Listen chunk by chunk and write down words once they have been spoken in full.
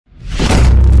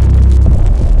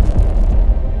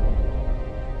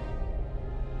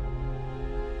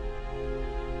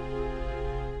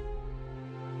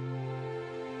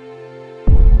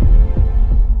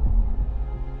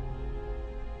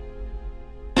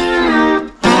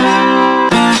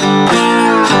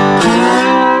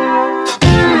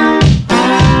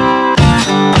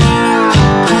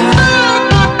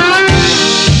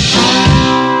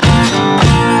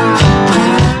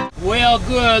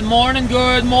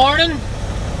morning.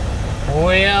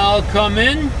 Welcome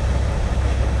in.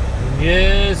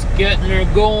 Just getting her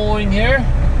going here.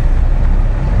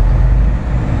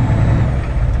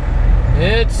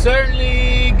 It's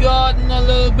certainly gotten a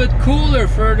little bit cooler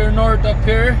further north up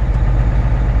here.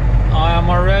 I am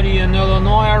already in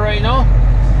Illinois right now.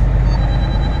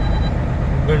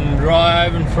 Been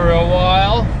driving for a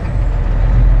while.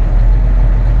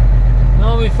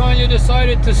 Now we finally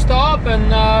decided to stop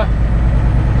and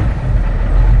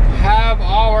have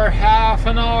our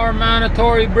half-an-hour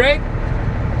mandatory break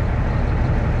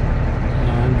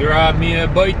and grab me a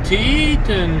bite to eat,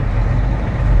 and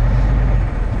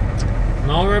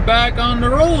now we're back on the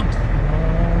road.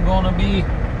 We're gonna be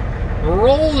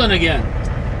rolling again.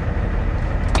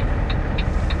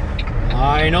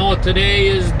 I know today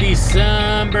is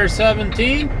December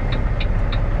 17th.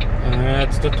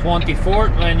 That's the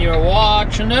 24th when you're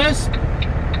watching this.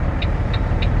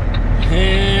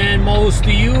 And most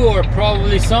of you, or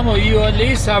probably some of you at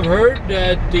least, have heard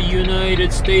that the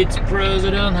United States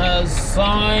President has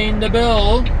signed a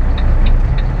bill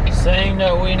saying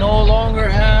that we no longer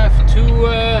have to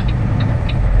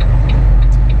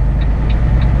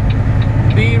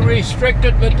be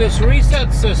restricted with this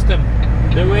reset system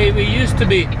the way we used to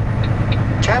be.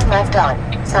 Turn left on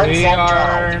Sunset We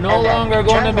are no longer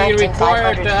going to be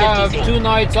required to have 2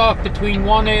 nights off between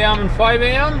 1 a.m. and 5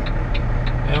 a.m.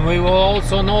 And we will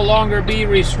also no longer be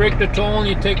restricted to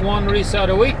only take 1 reset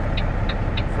a week.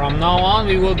 From now on,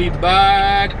 we will be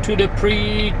back to the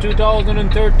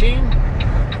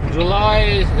pre-2013. July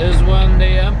is when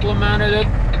they implemented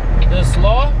this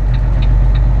law.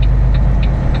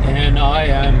 And I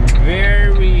am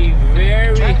very,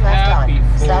 very happy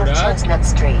for South that. Chestnut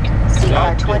Street,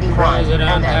 CR21, and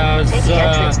then take the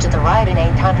entrance to the right in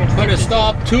 850 put a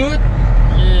stop to it,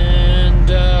 and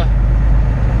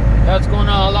that's going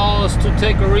to allow us to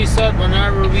take a reset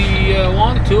whenever we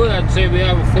want to. I'd say we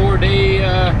have a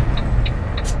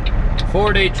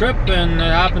 4-day trip, and it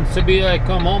happens to be I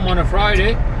come home on a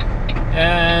Friday,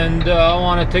 and I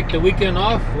want to take the weekend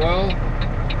off. Well,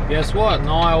 guess what?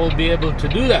 Now I will be able to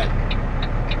do that,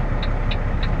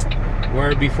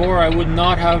 where before I would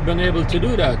not have been able to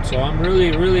do that. So I'm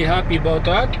really, really happy about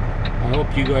that. I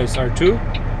hope you guys are too.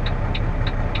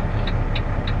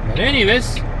 But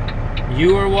anyways,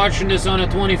 you are watching this on the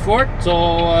 24th, so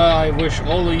I wish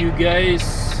all of you guys,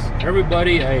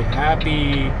 everybody, a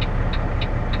happy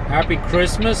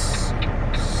Christmas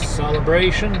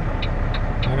celebration.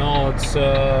 I know it's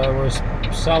we're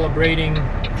celebrating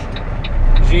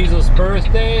Jesus'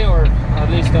 birthday, or at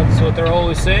least that's what they're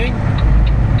always saying,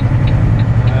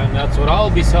 and that's what I'll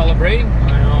be celebrating.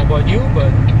 I don't know about you,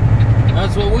 but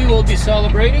that's what we will be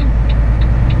celebrating.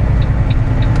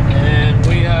 And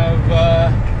we have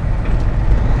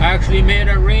actually made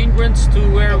arrangements to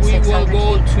where we will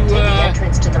go to the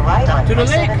entrance to the right on to the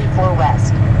lake. 74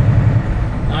 West.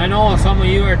 I know some of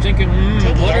you are thinking,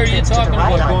 what are you talking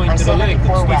about going to the lake?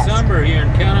 It's December here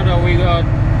in Canada. We got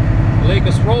the lake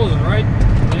is frozen, right?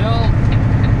 Well,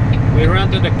 we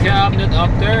rented a cabin up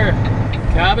there,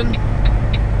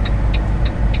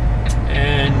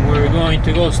 and we're going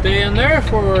to go stay in there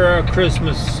for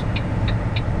Christmas.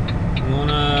 We're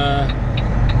gonna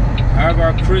have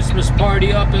our Christmas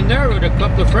party up in there with a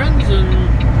couple of friends, and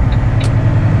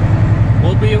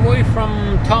we'll be away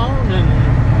from town and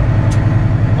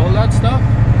all that stuff.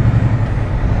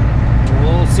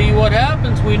 We'll see what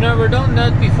happens. We never done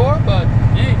that before, but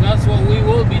hey, that's what we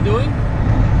will be doing.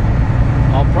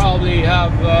 I'll probably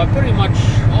have pretty much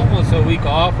almost a week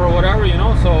off or whatever, you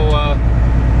know, so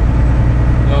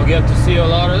you'll get to see a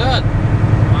lot of that.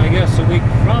 I guess a week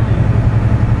from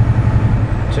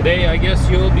today, I guess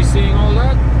you'll be seeing all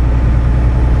that.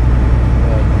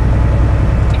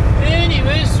 But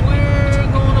anyways, we're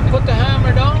going to put the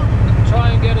hammer down and try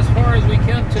and get as far as we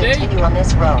can today. Continue on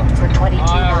this road for 22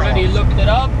 I already miles. looked it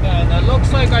up, and it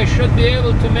looks like I should be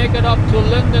able to make it up to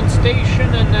Linden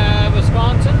Station in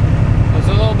Wisconsin. It's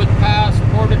a little bit past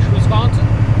Portage, Wisconsin.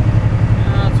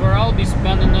 That's where I'll be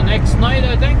spending the next night,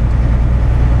 I think.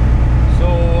 So,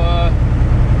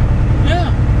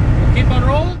 yeah, we'll keep on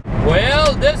rolling.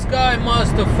 Well, this guy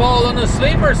must have fallen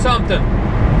asleep or something.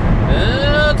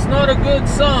 That's not a good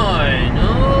sign.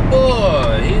 Oh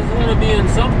boy, he's going to be in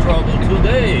some trouble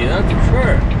today, that's for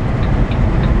sure.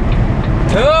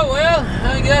 Oh well,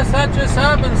 I guess that just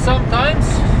happens sometimes.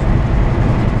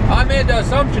 I made the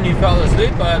assumption he fell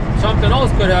asleep, but something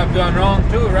else could have gone wrong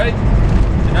too, right?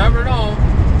 You never know.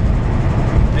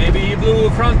 Maybe he blew a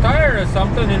front tire or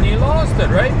something and he lost it,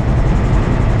 right?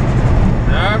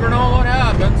 Never know what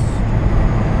happens.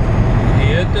 He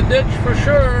hit the ditch for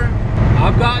sure.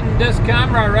 I've gotten this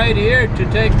camera right here to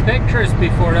take pictures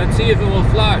before. Let's see if it will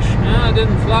flash. No, it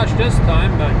didn't flash this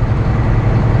time, but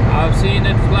I've seen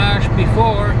it flash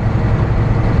before,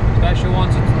 especially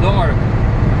once it's dark.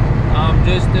 I'm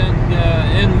just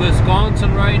in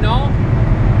Wisconsin right now.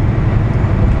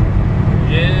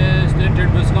 Just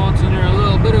entered Wisconsin here a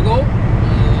little bit ago.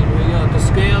 And we got the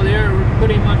scale here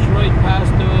pretty much right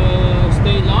past the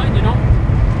state line, you know.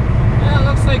 Yeah, it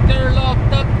looks like they're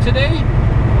locked up today,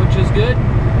 which is good.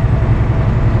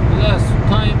 Less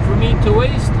time for me to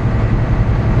waste.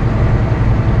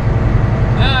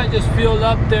 Yeah, I just fueled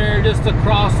up there just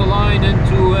across the line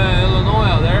into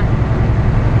Illinois there.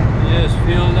 Just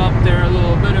fueled up there a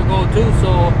little bit ago too,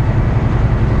 so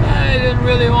I didn't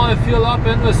really want to fuel up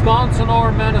in Wisconsin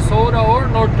or Manitoba or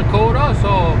North Dakota,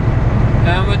 so,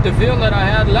 and with the fuel that I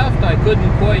had left, I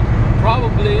couldn't quite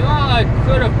probably, well, I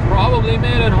could have probably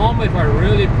made it home if I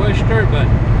really pushed her, but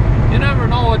you never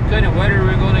know what kind of weather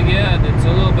we're going to get. It's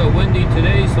a little bit windy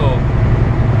today, so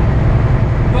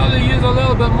probably use a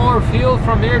little bit more fuel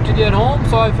from here to get home,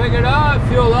 so I figured I'd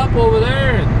fuel up over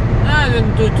there, and I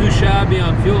didn't do too shabby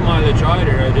on fuel mileage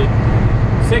either. I did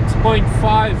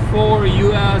 6.54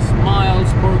 US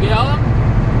miles per gallon,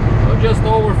 so just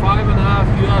over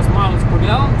 5.5 US miles per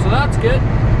gallon, so that's good.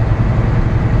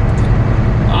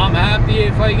 I'm happy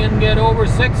if I can get over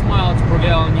 6 miles per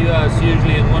gallon US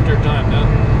usually in winter time,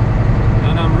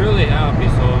 then I'm really happy.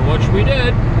 So which we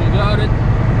did, we got it.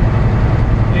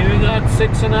 We got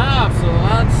 6.5, so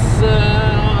that's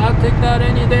I'll take that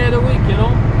any day of the week, you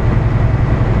know.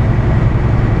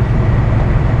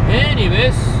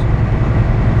 Anyways,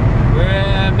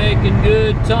 we're making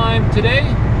good time today.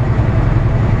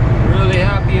 Really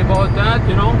happy about that,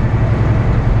 you know.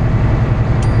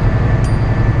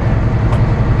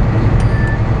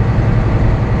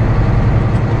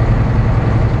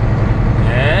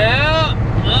 Yeah,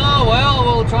 oh well,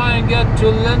 we'll try and get to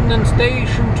Linden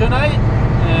Station tonight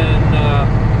and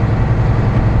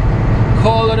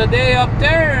call it a day up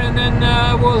there, and then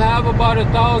we'll have about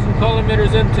 1,000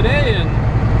 kilometers in today, and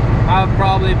have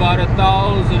probably about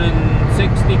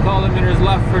 1,060 kilometers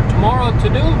left for tomorrow to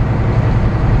do,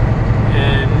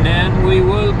 and then we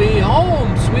will be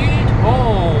home, sweet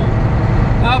home.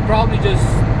 I'll probably just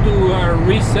do a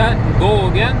reset and go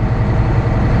again,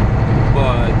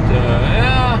 but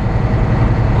yeah,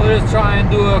 we'll just try and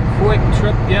do a quick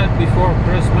trip yet before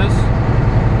Christmas.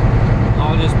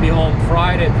 I'll just be home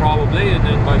Friday probably, and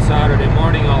then by Saturday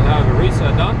morning I'll have a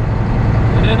reset done,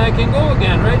 and then I can go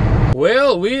again, right?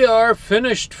 Well, we are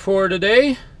finished for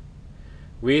today.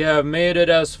 We have made it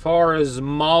as far as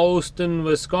Mauston,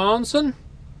 Wisconsin.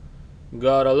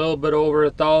 Got a little bit over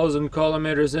 1,000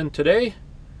 kilometers in today,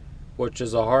 which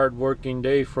is a hard working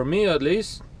day for me at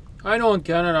least. I know in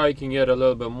Canada I can get a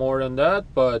little bit more than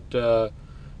that, but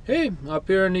hey, up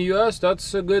here in the US,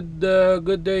 that's a good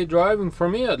day driving for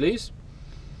me at least.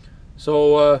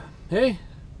 So hey,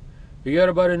 we got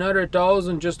about another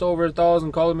 1,000, just over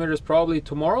 1,000 kilometers probably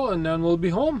tomorrow, and then we'll be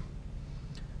home.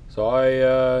 So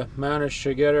I managed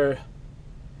to get her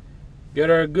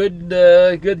good,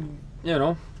 you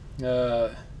know.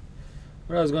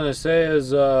 What I was gonna say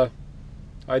is I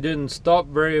didn't stop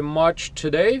very much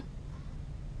today,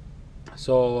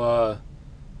 so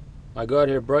I got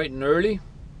here bright and early,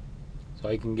 so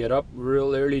I can get up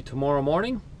real early tomorrow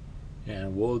morning,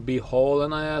 and we'll be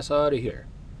hauling ass out of here.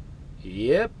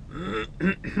 Yep.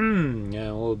 And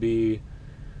we'll be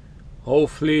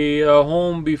hopefully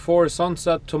home before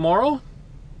sunset tomorrow,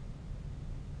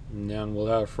 and then we'll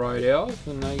have Friday off,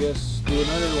 and I guess do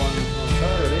another one on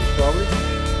Saturday probably.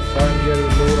 Try and get it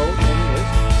loaded